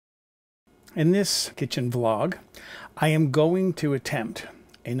In this kitchen vlog, I am going to attempt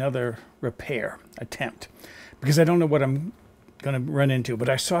another repair attempt because I don't know what I'm going to run into, but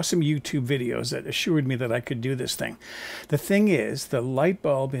I saw some YouTube videos that assured me that I could do this thing. The thing is, the light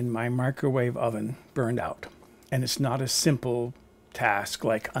bulb in my microwave oven burned out, and it's not a simple task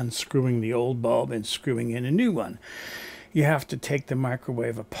like unscrewing the old bulb and screwing in a new one. You have to take the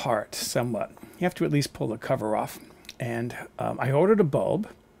microwave apart somewhat. You have to at least pull the cover off. And I ordered a bulb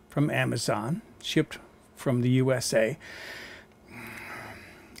from Amazon, shipped from the USA.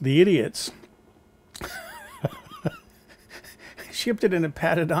 The idiots shipped it in a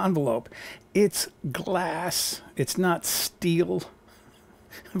padded envelope. It's glass. It's not steel.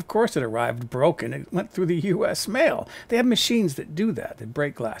 Of course it arrived broken. It went through the US mail. They have machines that do that, that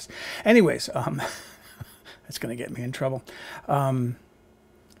break glass. Anyways, that's going to get me in trouble. I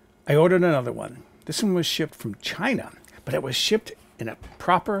ordered another one. This one was shipped from China, but it was shipped in a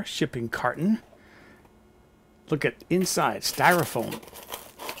proper shipping carton. Look at inside, styrofoam.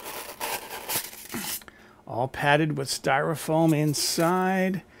 All padded with styrofoam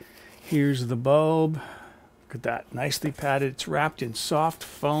inside. Here's the bulb. Look at that, nicely padded. It's wrapped in soft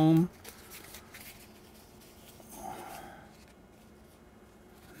foam.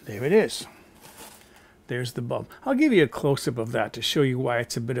 There it is. There's the bulb. I'll give you a close-up of that to show you why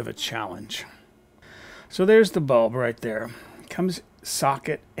it's a bit of a challenge. So there's the bulb right there. Comes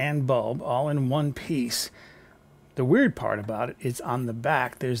socket and bulb all in one piece. The weird part about it is on the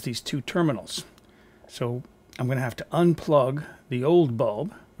back there's these two terminals. So I'm going to have to unplug the old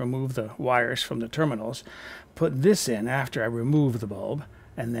bulb, remove the wires from the terminals, put this in after I remove the bulb,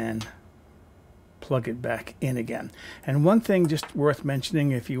 and then plug it back in again. And one thing just worth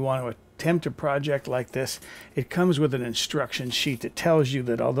mentioning, if you want to attempt a project like this, it comes with an instruction sheet that tells you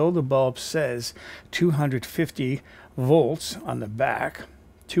that although the bulb says 250 volts on the back,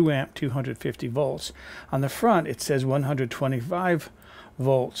 2 amp 250 volts, on the front it says 125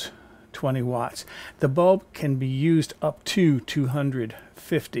 volts 20 watts. The bulb can be used up to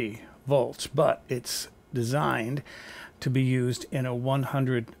 250 volts, but it's designed to be used in a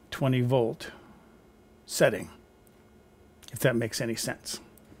 120 volt setting, if that makes any sense.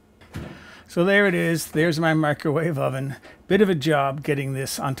 So there it is. There's my microwave oven. Bit of a job getting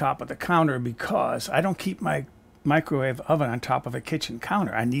this on top of the counter because I don't keep my microwave oven on top of a kitchen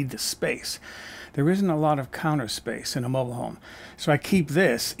counter. I need the space. There isn't a lot of counter space in a mobile home. So I keep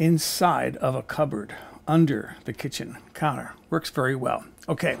this inside of a cupboard under the kitchen counter. Works very well.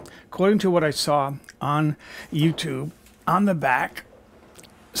 Okay, according to what I saw on YouTube, on the back,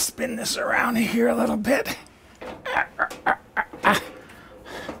 spin this around here a little bit.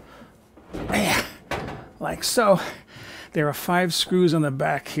 Like so. There are 5 screws on the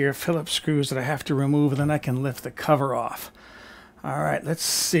back here, Phillips screws that I have to remove, and then I can lift the cover off. All right, let's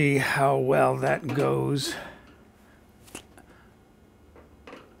see how well that goes.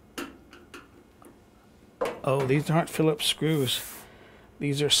 Oh, these aren't Phillips screws.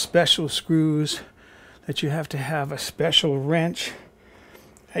 These are special screws that you have to have a special wrench.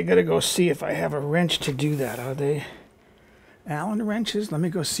 I gotta go see if I have a wrench to do that. Are they Allen wrenches? Let me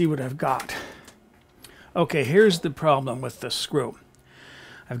go see what I've got. Okay, here's the problem with the screw.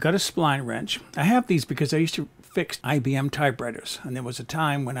 I've got a spline wrench. I have these because I used to fix IBM typewriters, and there was a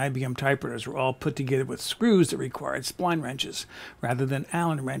time when IBM typewriters were all put together with screws that required spline wrenches rather than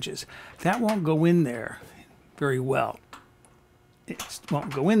Allen wrenches. That won't go in there very well. It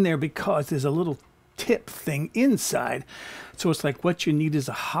won't go in there because there's a little tip thing inside, so it's like what you need is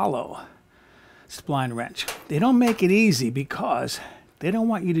a hollow spline wrench. They don't make it easy because they don't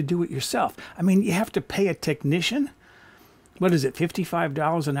want you to do it yourself. I mean, you have to pay a technician. What is it,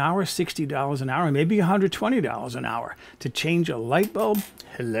 $55 an hour, $60 an hour, maybe $120 an hour to change a light bulb?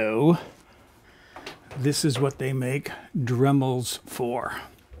 Hello. This is what they make Dremels for.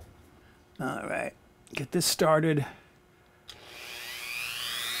 All right, get this started.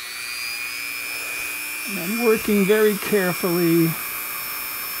 And I'm working very carefully.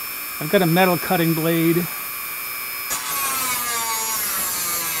 I've got a metal cutting blade.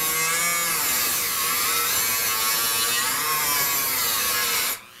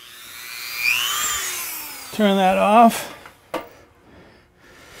 Turn that off.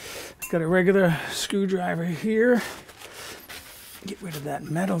 Got a regular screwdriver here. Get rid of that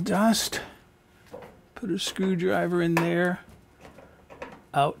metal dust. Put a screwdriver in there.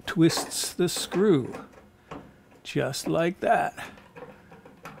 Out twists the screw. Just like that.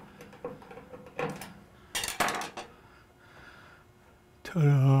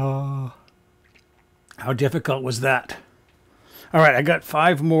 Ta-da! How difficult was that? All right, I got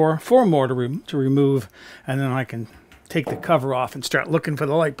 4 more to remove, and then I can take the cover off and start looking for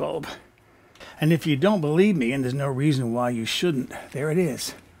the light bulb. And if you don't believe me, and there's no reason why you shouldn't, there it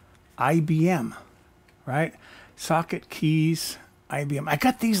is. IBM, right? Socket keys, IBM. I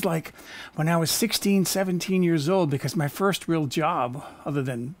got these like when I was 16, 17 years old because my first real job, other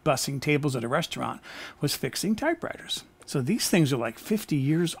than bussing tables at a restaurant, was fixing typewriters. So these things are like 50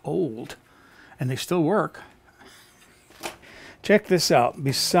 years old and they still work. Check this out.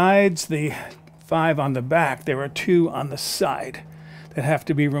 Besides the 5 on the back, there are 2 on the side that have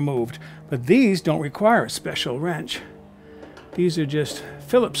to be removed. But these don't require a special wrench. These are just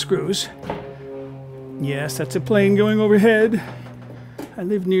Phillips screws. Yes, that's a plane going overhead. I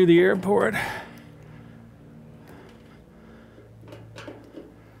live near the airport.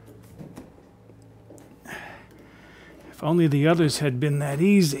 If only the others had been that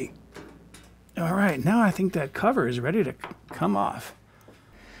easy. All right, now I think that cover is ready to come off.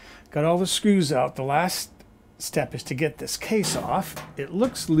 Got all the screws out. The last step is to get this case off. It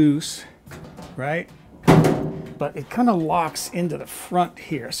looks loose, right? But it kind of locks into the front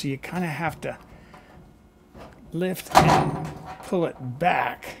here, so you kind of have to lift and pull it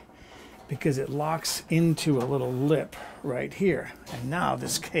back because it locks into a little lip right here. And now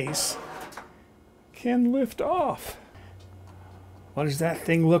this case can lift off. What does that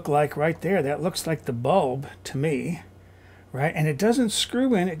thing look like right there? That looks like the bulb to me, right? And it doesn't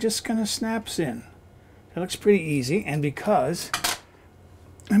screw in, it just kind of snaps in. That looks pretty easy, and because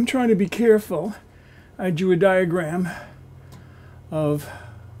I'm trying to be careful, I drew a diagram of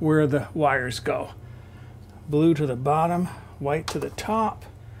where the wires go. Blue to the bottom, white to the top.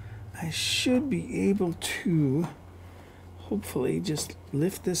 I should be able to hopefully just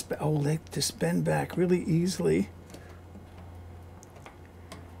lift this back. Oh, let this bend back really easily.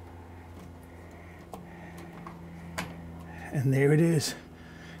 And there it is.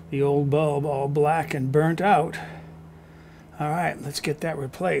 The old bulb all black and burnt out. All right, let's get that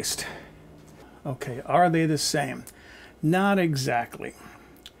replaced. Okay, are they the same? Not exactly.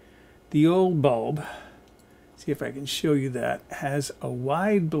 The old bulb, see if I can show you that, has a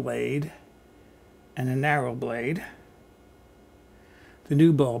wide blade and a narrow blade. The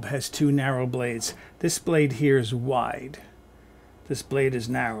new bulb has 2 narrow blades. This blade here is wide. This blade is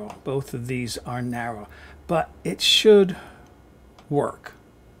narrow. Both of these are narrow, but it should work.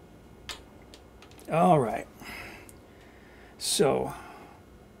 All right. So,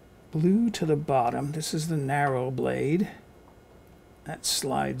 blue to the bottom. This is the narrow blade. That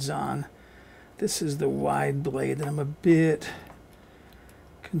slides on. This is the wide blade that I'm a bit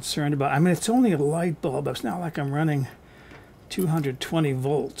concerned about. I mean, it's only a light bulb. It's not like I'm running 220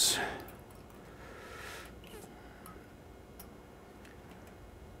 volts.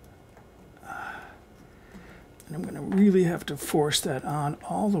 And I'm going to really have to force that on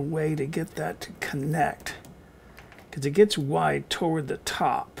all the way to get that to connect, because it gets wide toward the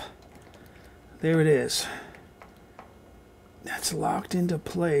top. There it is. That's locked into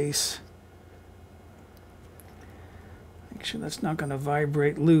place. Make sure that's not going to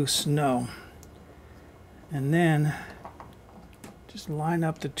vibrate loose. No. And then just line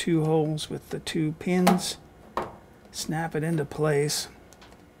up the 2 holes with the 2 pins, snap it into place,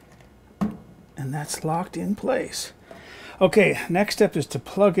 and that's locked in place. Okay, next step is to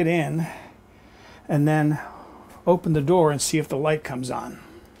plug it in and then open the door and see if the light comes on.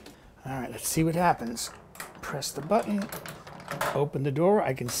 All right, let's see what happens. Press the button, open the door.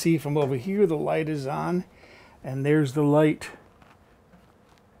 I can see from over here the light is on, and there's the light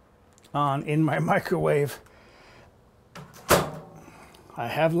on in my microwave. I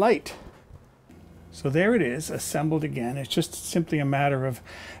have light. So there it is, assembled again. It's just simply a matter of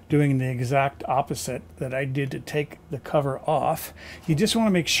doing the exact opposite that I did to take the cover off. You just want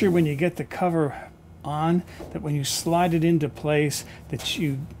to make sure when you get the cover on that when you slide it into place that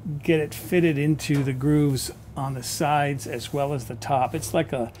you get it fitted into the grooves on the sides as well as the top. It's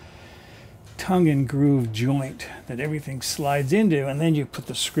like a tongue and groove joint that everything slides into, and then you put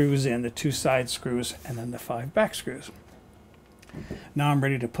the screws in, the 2 side screws and then the 5 back screws. Now I'm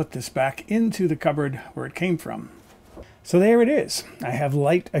ready to put this back into the cupboard where it came from. So there it is. I have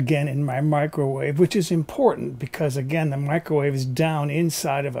light again in my microwave, which is important because, again, the microwave is down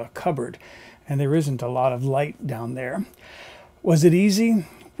inside of a cupboard and there isn't a lot of light down there. Was it easy?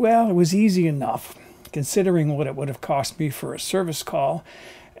 Well, it was easy enough considering what it would have cost me for a service call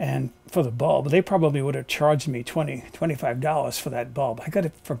and for the bulb. They probably would have charged me $25 for that bulb. I got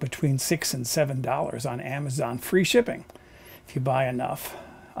it for between $6 and $7 on Amazon, free shipping if you buy enough.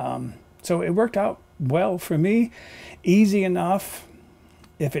 So it worked out well for me, easy enough.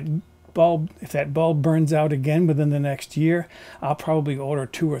 If that bulb burns out again within the next year, I'll probably order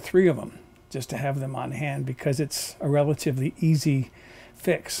 2 or 3 of them just to have them on hand because it's a relatively easy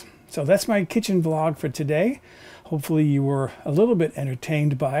fix. So that's my kitchen vlog for today. Hopefully you were a little bit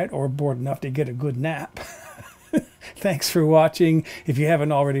entertained by it or bored enough to get a good nap. Thanks for watching. If you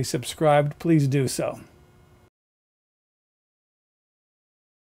haven't already subscribed, please do so.